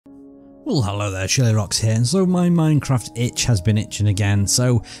Well, hello there, Shirlierox here, and so my Minecraft itch has been itching again.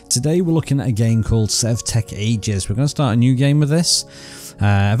 So today we're looking at a game called Sevtech Ages. We're going to start a new game with this.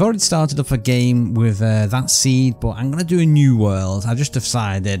 I've already started up a game with that seed, but I'm going to do a new world. I just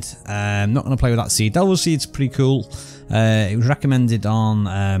decided I'm not going to play with that seed. That seed's pretty cool. It was recommended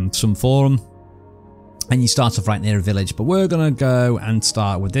on some forum, and you start off right near a village. But we're going to go and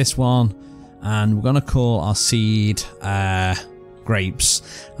start with this one, and we're going to call our seed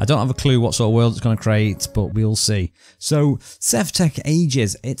grapes. I don't have a clue what sort of world it's going to create, but we'll see. So Sevtech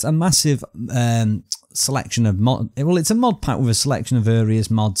Ages, it's a massive selection of it's a mod pack with a selection of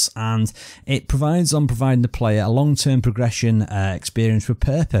various mods, and it provides on providing the player a long-term progression experience with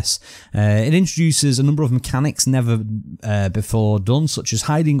purpose. It introduces a number of mechanics never before done, such as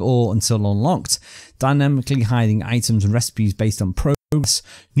hiding ore until unlocked, dynamically hiding items and recipes based on progress.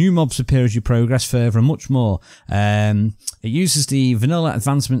 New mobs appear as you progress further, and much more. It uses the vanilla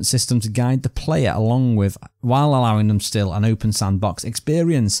advancement system to guide the player along with, while allowing them still an open sandbox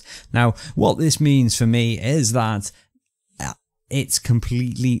experience. Now, what this means for me is that it's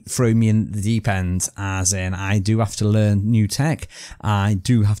completely thrown me in the deep end, as in I do have to learn new tech. I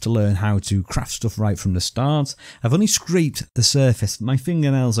do have to learn how to craft stuff right from the start. I've only scraped the surface. My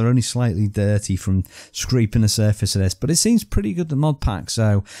fingernails are only slightly dirty from scraping the surface of this, but it seems pretty good, the mod pack.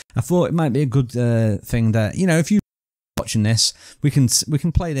 So I thought it might be a good thing that, you know, if you're watching this, we can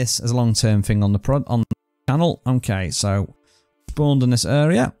play this as a long-term thing on the channel. Okay, so spawned in this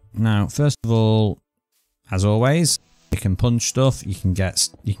area. Now, first of all, as always, you can punch stuff. You can get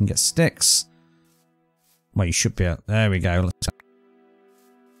sticks. Well, you should be able. There we go.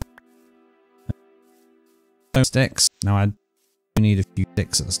 Sticks. Now I need a few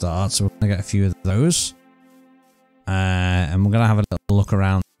sticks at the start, so we're gonna get a few of those, and we're gonna have a little look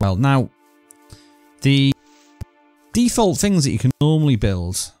around. Well, now the default things that you can normally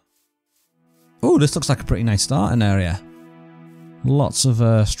build. Oh, this looks like a pretty nice starting area. Lots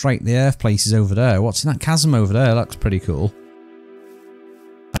of strike the earth places over there. What's in that chasm over there? That looks pretty cool.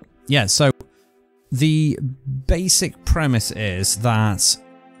 Yeah, so the basic premise is that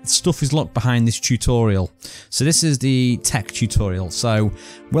stuff is locked behind this tutorial. So this is the tech tutorial. So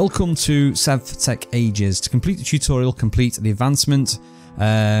welcome to Sevtech Ages. To complete the tutorial, complete the advancement.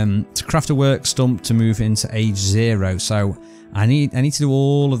 To craft a work stump to move into age 0. So I need to do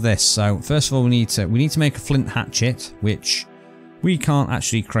all of this. So first of all, we need to make a flint hatchet, which we can't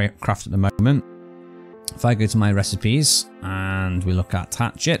actually craft at the moment. If I go to my recipes and we look at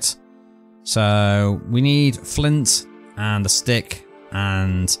hatchet, so we need flint and a stick,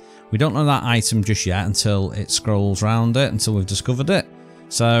 and we don't know that item just yet until it scrolls around it, until we've discovered it.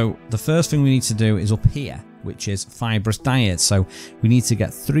 So the first thing we need to do is up here, which is fibrous diet. So we need to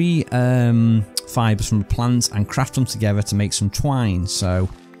get 3 fibers from a plant and craft them together to make some twine. So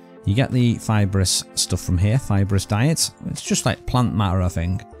you get the fibrous stuff from here, fibrous diet. It's just like plant matter, I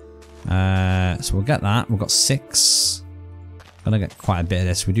think. So we'll get that. We've got 6. Gonna get quite a bit of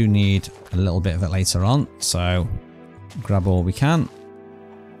this. We do need a little bit of it later on. So grab all we can.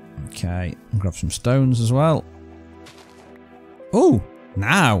 Okay, and grab some stones as well. Oh,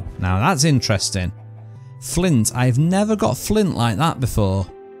 now that's interesting. Flint. I've never got flint like that before.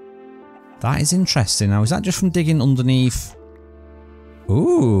 That is interesting. Now, is that just from digging underneath?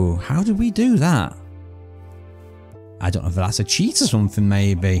 Ooh, how did we do that? I don't know if that's a cheat or something,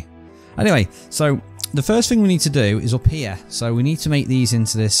 maybe. Anyway, so the first thing we need to do is up here. So we need to make these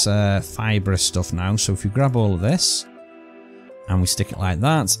into this fibrous stuff now. So if we grab all of this and we stick it like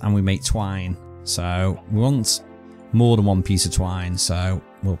that, and we make twine. So we want more than one piece of twine. So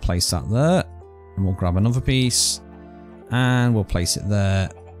we'll place that there, and we'll grab another piece, and we'll place it there,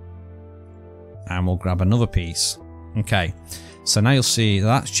 and we'll grab another piece. Okay. So now you'll see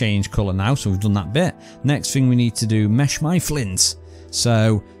that's changed colour now, so we've done that bit. Next thing we need to do, mesh my flint.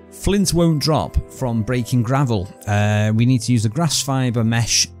 So flint won't drop from breaking gravel. We need to use the grass fibre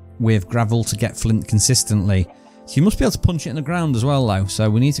mesh with gravel to get flint consistently. So you must be able to punch it in the ground as well though. So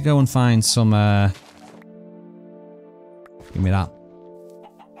we need to go and find some... give me that.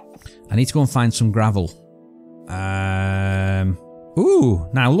 I need to go and find some gravel. Ooh,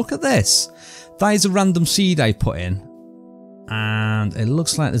 now look at this. That is a random seed I put in. And it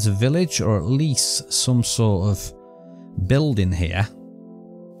looks like there's a village, or at least some sort of building here.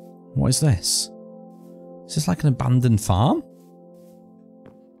 What is this? Is this like an abandoned farm?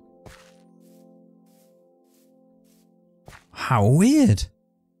 How weird.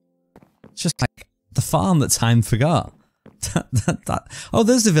 It's just like the farm that time forgot. Oh,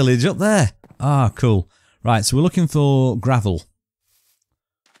 there's the village up there. Ah, cool. Right, so we're looking for gravel.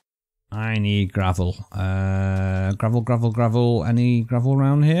 I need gravel. Gravel, gravel, gravel. Any gravel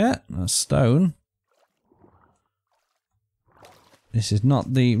around here? A stone. This is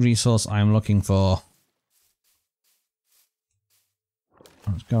not the resource I'm looking for.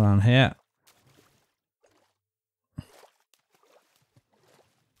 Let's go around here.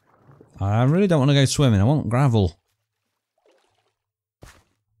 I really don't want to go swimming. I want gravel.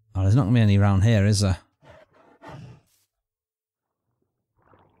 Oh, there's not going to be any around here, is there?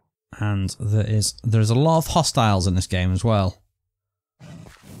 And there's a lot of hostiles in this game as well.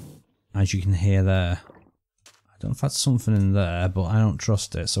 As you can hear there. I don't know if that's something in there, but I don't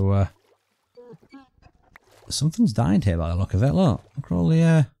trust it. So, something's died here by the look of it. Look at all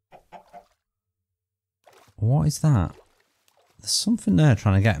the, what is that? There's something there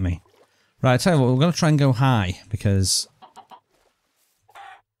trying to get me. Right, I tell you what, we're going to try and go high, because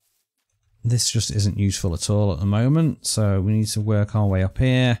this just isn't useful at all at the moment. So we need to work our way up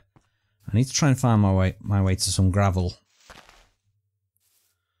here. I need to try and find my way to some gravel.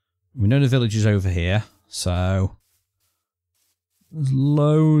 We know the village is over here, so there's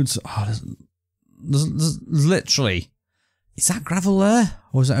loads. Oh, there's literally. Is that gravel there,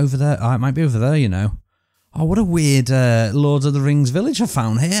 or is it over there? Oh, it might be over there. You know. Oh, what a weird Lord of the Rings village I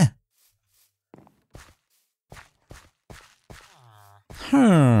found here.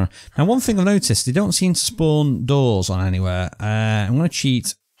 Now, one thing I've noticed, they don't seem to spawn doors on anywhere. I'm going to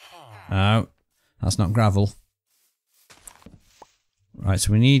cheat. No, that's not gravel. Right,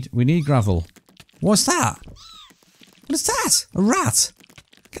 so we need gravel. What's that? What is that? A rat?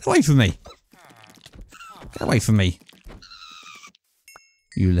 Get away from me! Get away from me!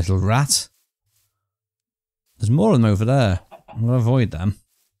 You little rat. There's more of them over there. I'm going to avoid them.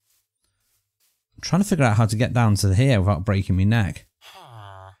 I'm trying to figure out how to get down to here without breaking my neck.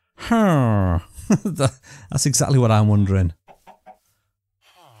 That's exactly what I'm wondering.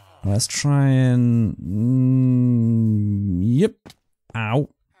 Let's try and... yep. Ow.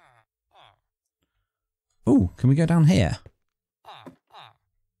 Ooh, can we go down here?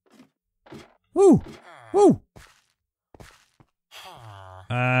 Ooh. Ooh.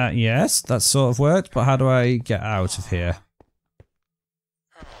 Yes, that sort of worked, but how do I get out of here?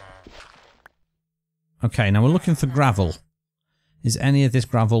 Okay, now we're looking for gravel. Is any of this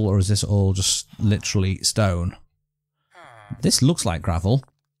gravel, or is this all just literally stone? This looks like gravel.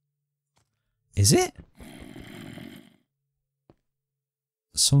 Is it?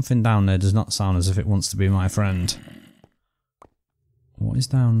 Something down there does not sound as if it wants to be my friend. What is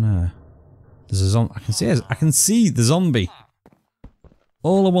down there? There's a zombie. I can see the zombie.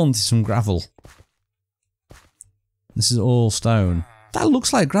 All I want is some gravel. This is all stone. That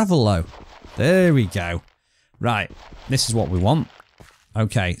looks like gravel though. There we go. Right, this is what we want.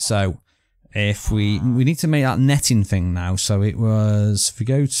 Okay, so if we need to make that netting thing now. So it was, if we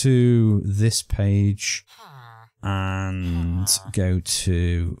go to this page and go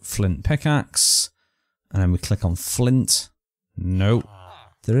to flint pickaxe, and then we click on flint. Nope.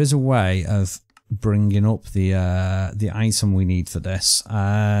 There is a way of bringing up the item we need for this. Is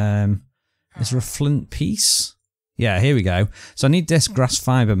there a flint piece? Yeah, here we go. So I need this grass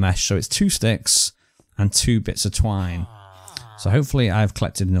fibre mesh. So it's 2 sticks and 2 bits of twine. So hopefully I've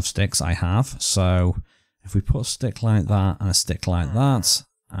collected enough sticks. I have. So if we put a stick like that and a stick like that,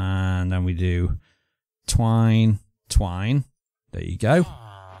 and then we do twine, twine. There you go.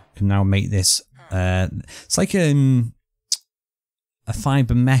 Can now make this. It's like a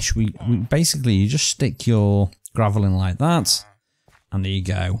fibre mesh. We basically, you just stick your gravel in like that, and there you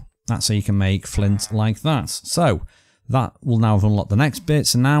go. That's how you can make flint like that. So that will now have unlocked the next bit.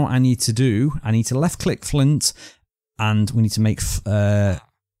 So now I need to left click flint, and we need to make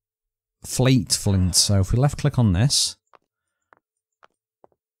flate flint. So if we left click on this,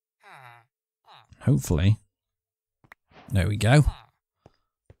 hopefully, there we go.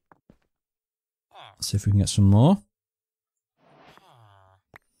 Let's see if we can get some more.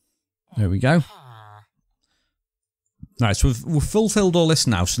 There we go. Right, so we've fulfilled all this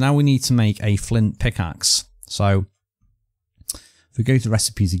now. So now we need to make a flint pickaxe. So if we go to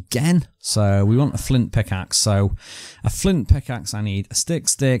recipes again, so we want a flint pickaxe. So a flint pickaxe, I need a stick,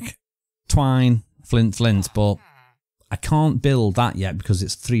 twine, flint, but I can't build that yet because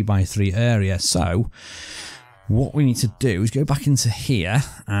it's 3x3 area. So what we need to do is go back into here,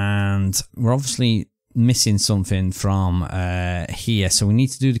 and we're obviously missing something from here. So we need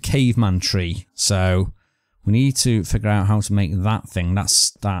to do the caveman tree. So we need to figure out how to make that thing. That's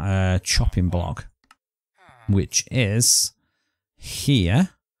that chopping block, which is here.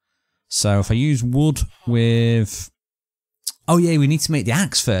 So if I use wood with... oh yeah, we need to make the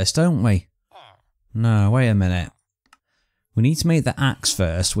axe first, don't we? No, wait a minute. We need to make the axe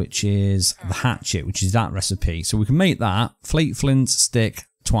first, which is the hatchet, which is that recipe. So we can make that. Flint, stick,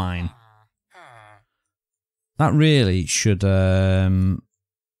 twine. That really should...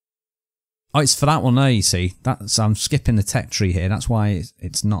 Oh, it's for that one there, you see. I'm skipping the tech tree here. That's why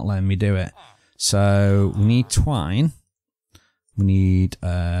it's not letting me do it. So we need twine. We need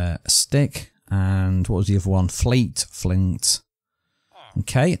a stick. And what was the other one? Flint.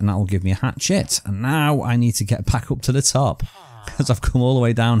 Okay, and that will give me a hatchet. And now I need to get back up to the top. Because I've come all the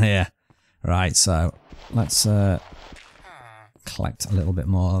way down here. Right, so let's collect a little bit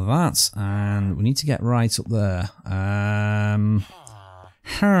more of that. And we need to get right up there.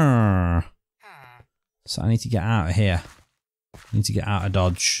 So I need to get out of here. I need to get out of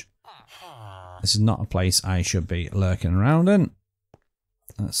Dodge. This is not a place I should be lurking around in.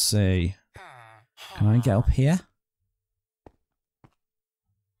 Let's see. Can I get up here?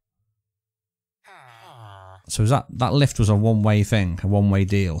 So is that lift was a one-way thing, a one-way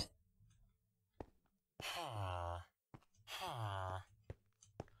deal?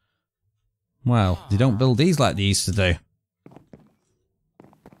 Well, they don't build these like they used to do.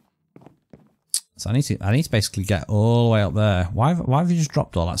 So I need to basically get all the way up there. Why have you just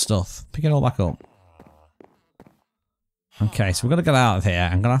dropped all that stuff? Pick it all back up. Okay, so we're gonna get out of here.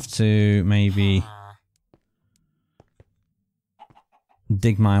 I'm gonna have to maybe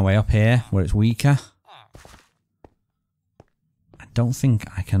dig my way up here where it's weaker. I don't think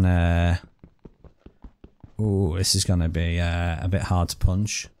I can. Oh, this is gonna be a bit hard to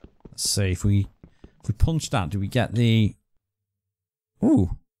punch. Let's see if we punch that. Do we get the?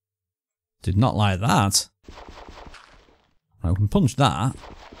 Ooh, did not like that. Right, we can punch that.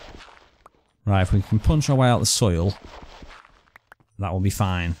 Right, if we can punch our way out the soil, that will be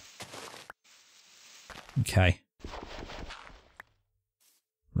fine. Okay.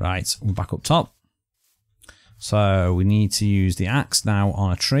 Right, we're back up top. So we need to use the axe now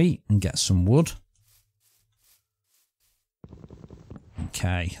on a tree and get some wood.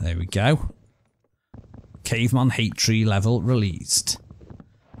 Okay, there we go. Caveman hate tree level released.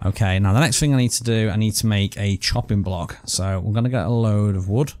 Okay, now the next thing I need to do, I need to make a chopping block. So we're going to get a load of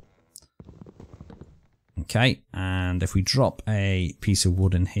wood. Okay, and if we drop a piece of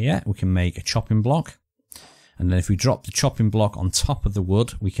wood in here, we can make a chopping block. And then if we drop the chopping block on top of the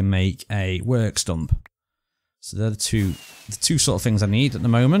wood, we can make a work stump. So they're the two sort of things I need at the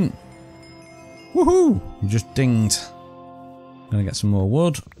moment. Woohoo! We just dinged. I'm going to get some more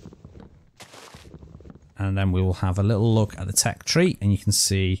wood. And then we will have a little look at the tech tree and you can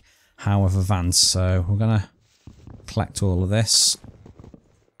see how I've advanced. So we're going to collect all of this.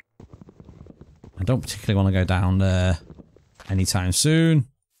 I don't particularly want to go down there anytime soon.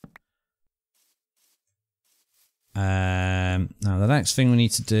 Now the next thing we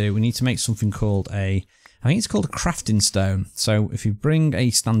need to do, we need to make something called I think it's called a crafting stone. So if you bring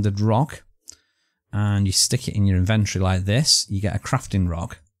a standard rock and you stick it in your inventory like this, you get a crafting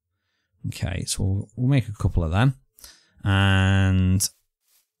rock. Okay, so we'll make a couple of them, and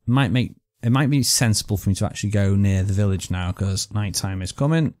it might be sensible for me to actually go near the village now because nighttime is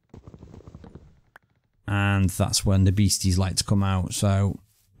coming, and that's when the beasties like to come out. So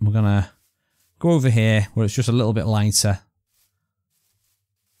we're gonna go over here where it's just a little bit lighter.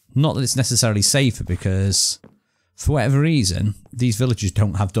 Not that it's necessarily safer because for whatever reason these villages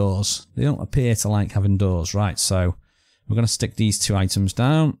don't have doors. They don't appear to like having doors. Right, so we're gonna stick these two items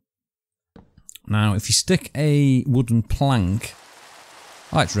down. Now, if you stick a wooden plank...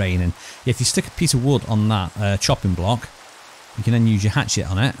 Oh, it's raining. Yeah, if you stick a piece of wood on that chopping block, you can then use your hatchet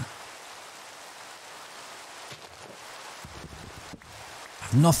on it.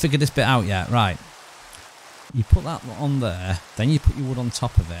 I've not figured this bit out yet. Right. You put that on there, then you put your wood on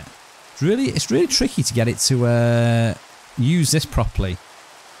top of it. It's really tricky to get it to use this properly.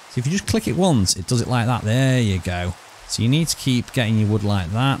 So if you just click it once, it does it like that. There you go. So you need to keep getting your wood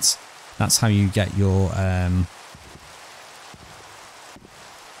like that. That's how you get your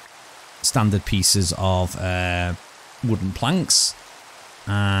standard pieces of wooden planks.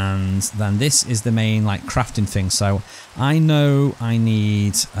 And then this is the main like crafting thing. So I know I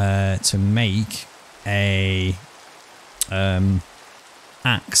need to make a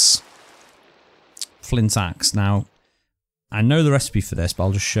axe, flint axe. Now I know the recipe for this, but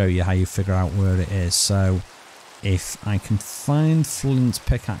I'll just show you how you figure out where it is. So if I can find flint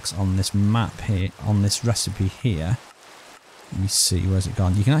pickaxe on this map here, on this recipe here, let me see, where's it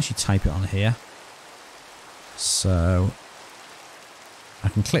gone? You can actually type it on here. So I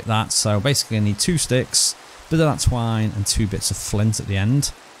can click that. So basically I need 2 sticks, a bit of that twine and 2 bits of flint at the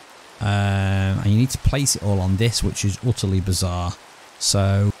end. And you need to place it all on this, which is utterly bizarre.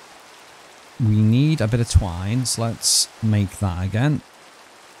 So we need a bit of twine, so let's make that again.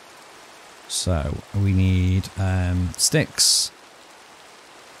 So we need sticks.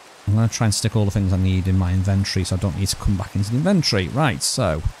 I'm going to try and stick all the things I need in my inventory so I don't need to come back into the inventory. Right,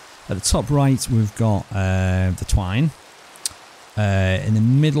 so at the top right we've got the twine. In the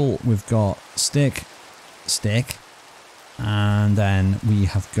middle we've got stick, and then we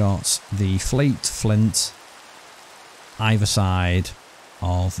have got the flint either side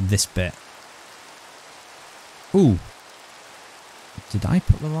of this bit. Ooh, did I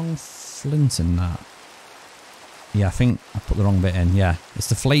put the wrong flint in that? Yeah, I think I put the wrong bit in. Yeah, it's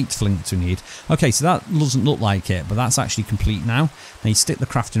the flint we need. Okay, so that doesn't look like it, but that's actually complete now. Now you stick the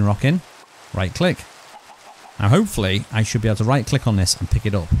crafting rock in, right click. Now hopefully I should be able to right click on this and pick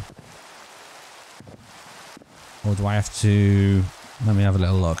it up. Or do I have to... Let me have a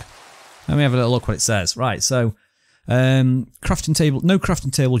little look. Let me have a little look what it says. Right, so crafting table, no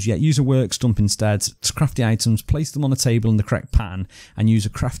crafting tables yet. Use a work stump instead to craft the items. Place them on a table in the correct pattern and use a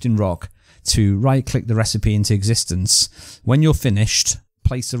crafting rock to right click the recipe into existence. When you're finished,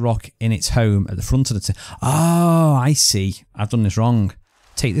 place the rock in its home at the front of the table. Oh, I see. I've done this wrong.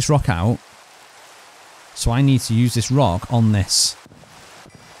 Take this rock out. So I need to use this rock on this.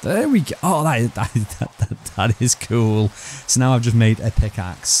 There we go. Oh, that is cool. So now I've just made a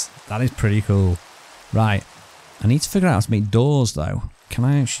pickaxe. That is pretty cool. Right. I need to figure out how to make doors though. Can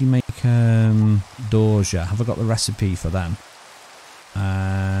I actually make doors yet? Have I got the recipe for them?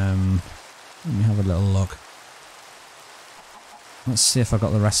 Let me have a little look. Let's see if I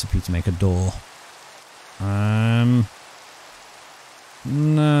got the recipe to make a door.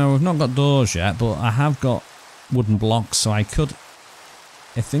 No, we've not got doors yet, but I have got wooden blocks, so I could,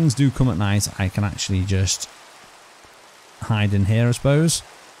 if things do come at night, I can actually just hide in here, I suppose.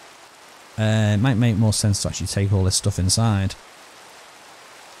 It might make more sense to actually take all this stuff inside.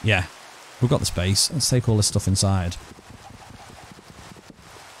 Yeah, we've got the space. Let's take all this stuff inside.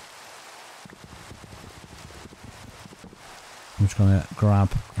 I'm just going to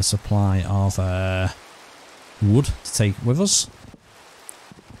grab a supply of wood to take with us.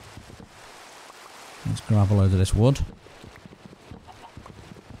 Let's grab a load of this wood.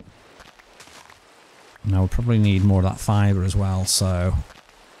 Now we'll probably need more of that fibre as well, so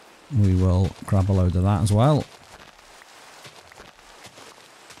we will grab a load of that as well.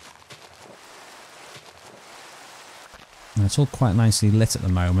 Now it's all quite nicely lit at the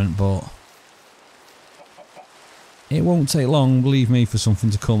moment, but it won't take long, believe me, for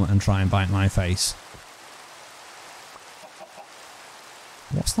something to come and try and bite my face.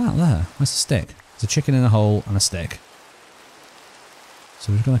 What's that there? Where's the stick? There's a chicken in a hole and a stick.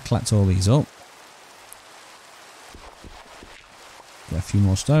 So we're just going to collect all these up. Get a few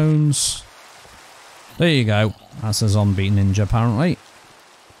more stones. There you go. That's a zombie ninja apparently.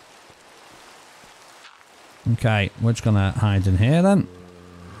 Okay, we're just going to hide in here then.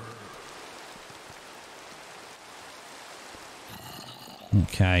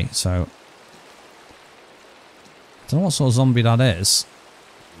 Okay, so I don't know what sort of zombie that is.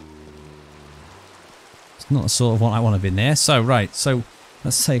 It's not the sort of one I want to be near. So, right, so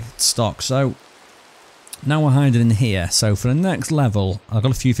let's take stock. So now we're hiding in here. So for the next level, I've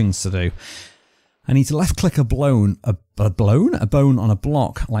got a few things to do. I need to left click a bone on a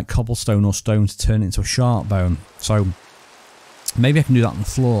block like cobblestone or stone to turn it into a sharp bone. So maybe I can do that on the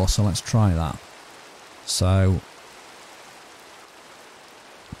floor. So let's try that. So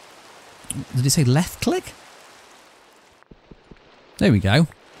did it say left click? There we go.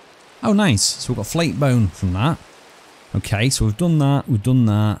 Oh, nice. So we've got flake bone from that. Okay, so we've done that. We've done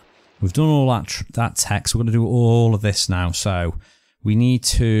that. We've done all that text. We're going to do all of this now. So we need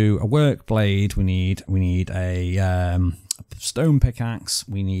a work blade. We need a stone pickaxe.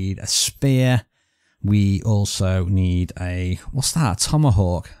 We need a spear. We also need what's that? A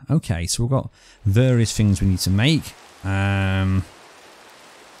tomahawk. Okay, so we've got various things we need to make.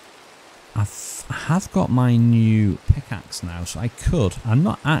 I have got my new pickaxe now, so I'm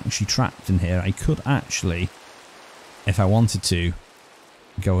not actually trapped in here. I could actually, if I wanted to,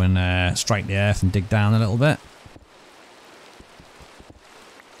 go and strike the earth and dig down a little bit.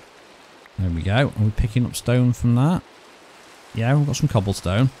 There we go. Are we picking up stone from that? Yeah, we've got some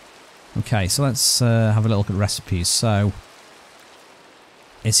cobblestone. Okay, so let's have a little look at recipes. So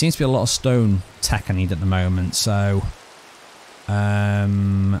it seems to be a lot of stone tech I need at the moment. So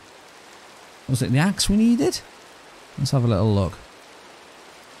was it the axe we needed? Let's have a little look.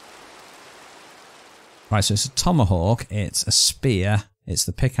 Right, so it's a tomahawk, it's a spear, it's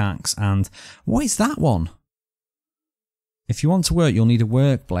the pickaxe, and what is that one? If you want to work, you'll need a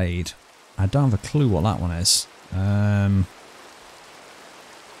work blade. I don't have a clue what that one is.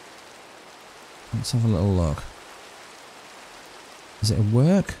 Let's have a little look. Is it a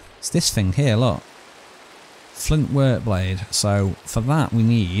work? It's this thing here, look. Flint work blade. So for that we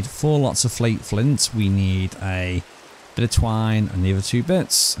need 4 lots of flint. We need a bit of twine and the other 2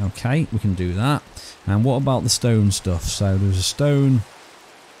 bits. Okay, we can do that. And what about the stone stuff? So there's a stone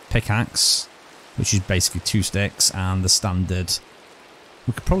pickaxe, which is basically 2 sticks, and the standard.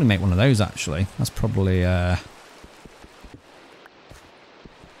 We could probably make one of those actually. That's probably there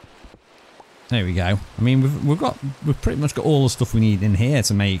we go. I mean, we've pretty much got all the stuff we need in here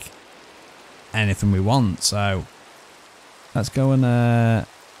to make anything we want. So let's go and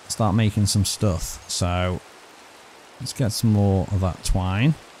start making some stuff. So let's get some more of that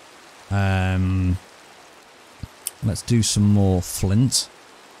twine. Let's do some more flint.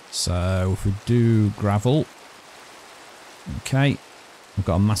 So if we do gravel, okay, we've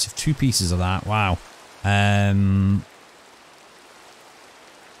got a massive 2 pieces of that. Wow.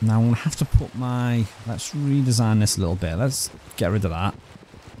 Now I'm going to have to put my... Let's redesign this a little bit. Let's get rid of that.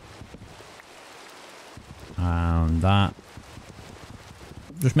 And that.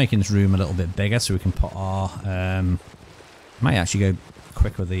 Just making this room a little bit bigger so we can put our... might actually go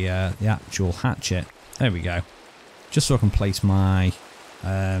quick with the actual hatchet. There we go. Just so I can place my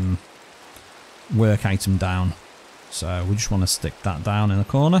work item down. So we just want to stick that down in the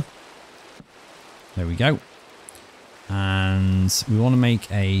corner. There we go. And we want to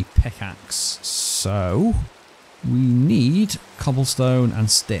make a pickaxe, so we need cobblestone and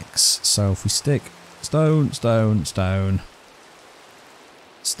sticks. So if we stick stone, stone, stone,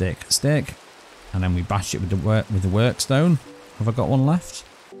 stick, stick, and then we bash it with the work stone. Have I got one left?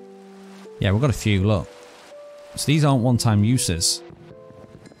 Yeah, we've got a few, look. So these aren't one-time uses.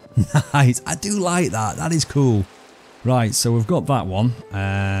 Nice, I do like that, that is cool. Right, so we've got that one.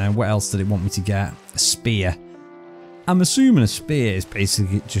 What else did it want me to get? A spear. I'm assuming a spear is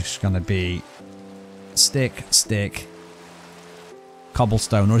basically just going to be stick, stick,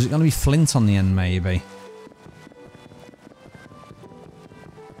 cobblestone, or is it going to be flint on the end maybe?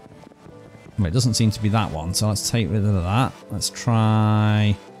 Well, it doesn't seem to be that one, so let's take rid of that. Let's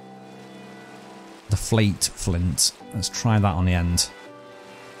try the flint. Let's try that on the end.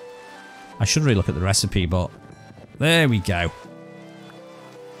 I should really look at the recipe, but there we go.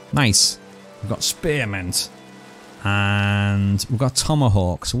 Nice. We've got spearmint. And we've got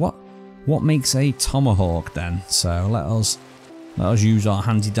tomahawk. So what makes a tomahawk then? So let us use our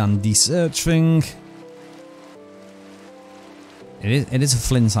handy dandy search thing. It is a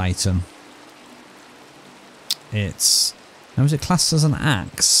flint item. It's now, is it classed as an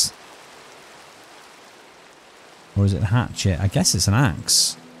axe? Or is it a hatchet? I guess it's an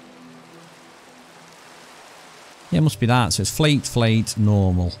axe. Yeah, it must be that. So it's flate,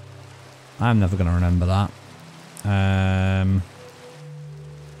 normal. I'm never going to remember that.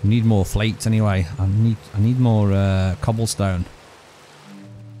 We need more flakes anyway. I need more cobblestone.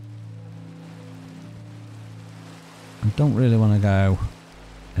 I don't really want to go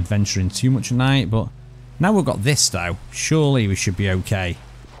adventuring too much at night, but now we've got this though, surely we should be okay.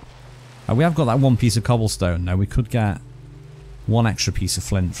 We have got that 1 piece of cobblestone now. We could get 1 extra piece of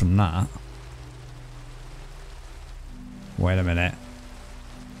flint from that. Wait a minute.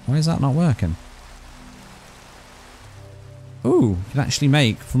 Why is that not working? Ooh, we can actually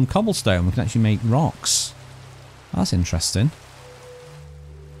make, from cobblestone, we can actually make rocks. That's interesting.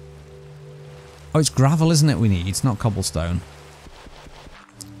 Oh, it's gravel, isn't it, we need? It's not cobblestone.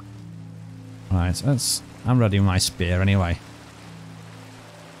 Right, I'm ready with my spear anyway.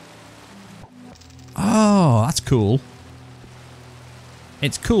 Oh, that's cool.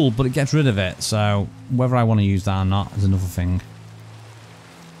 It's cool, but it gets rid of it, so whether I want to use that or not is another thing.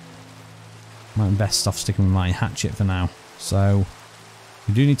 Might be best off sticking with my hatchet for now. So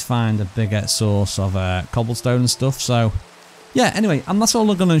we do need to find a bigger source of cobblestone and stuff. So yeah, anyway, and that's all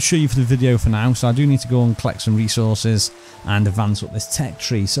I'm going to show you for the video for now. So I do need to go and collect some resources and advance up this tech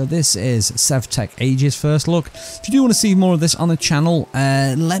tree. So this is Sevtech Ages first look. If you do want to see more of this on the channel,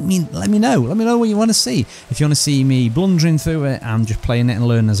 let me know. Let me know what you want to see. If you want to see me blundering through it and just playing it and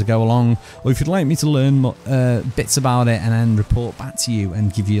learn as I go along, or if you'd like me to learn bits about it and then report back to you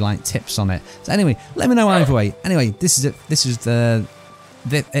and give you like tips on it. So anyway, let me know either way. Anyway, this is it. This is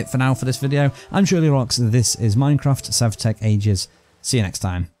it for now for this video. I'm Shirlierox. This is Minecraft Sevtech Ages. See you next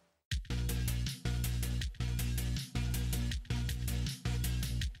time.